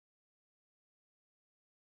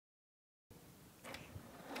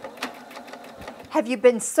Have you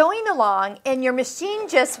been sewing along and your machine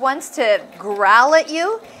just wants to growl at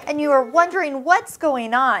you and you are wondering what's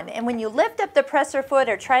going on? And when you lift up the presser foot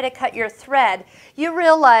or try to cut your thread, you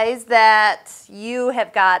realize that you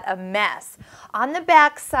have got a mess. On the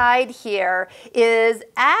back side here is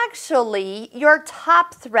actually your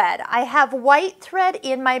top thread. I have white thread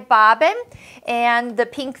in my bobbin and the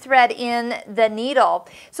pink thread in the needle.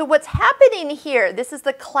 So what's happening here, this is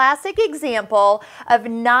the classic example of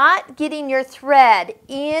not getting your thread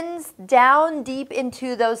in down deep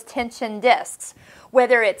into those tension discs.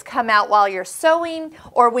 Whether it's come out while you're sewing,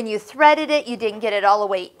 or when you threaded it, you didn't get it all the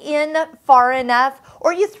way in far enough,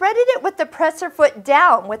 or you threaded it with the presser foot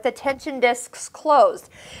down with the tension discs closed.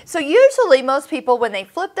 So usually most people, when they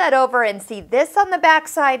flip that over and see this on the back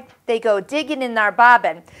side, they go digging in our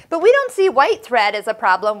bobbin. But we don't see white thread as a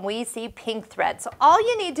problem, we see pink thread. So all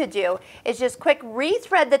you need to do is just quick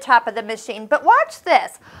rethread the top of the machine. But watch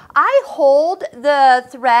this. I hold the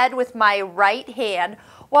thread with my right hand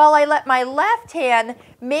while I let my left hand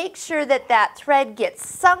make sure that that thread gets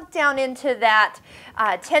sunk down into that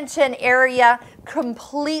tension area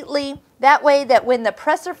completely. That way that when the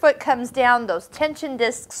presser foot comes down, those tension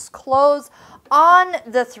discs close on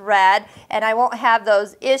the thread and I won't have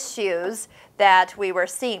those issues that we were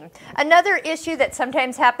seeing. Another issue that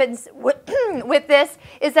sometimes happens with this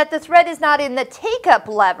is that the thread is not in the take-up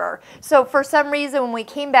lever. So for some reason when we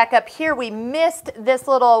came back up here, we missed this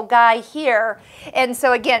little guy here. And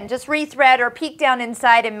so again, just rethread or peek down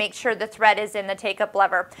inside and make sure the thread is in the take-up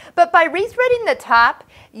lever. But by rethreading the top,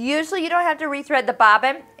 usually you don't have to rethread the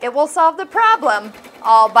bobbin. It will solve the problem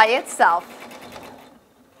all by itself.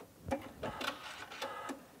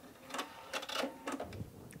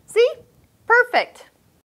 See? Perfect.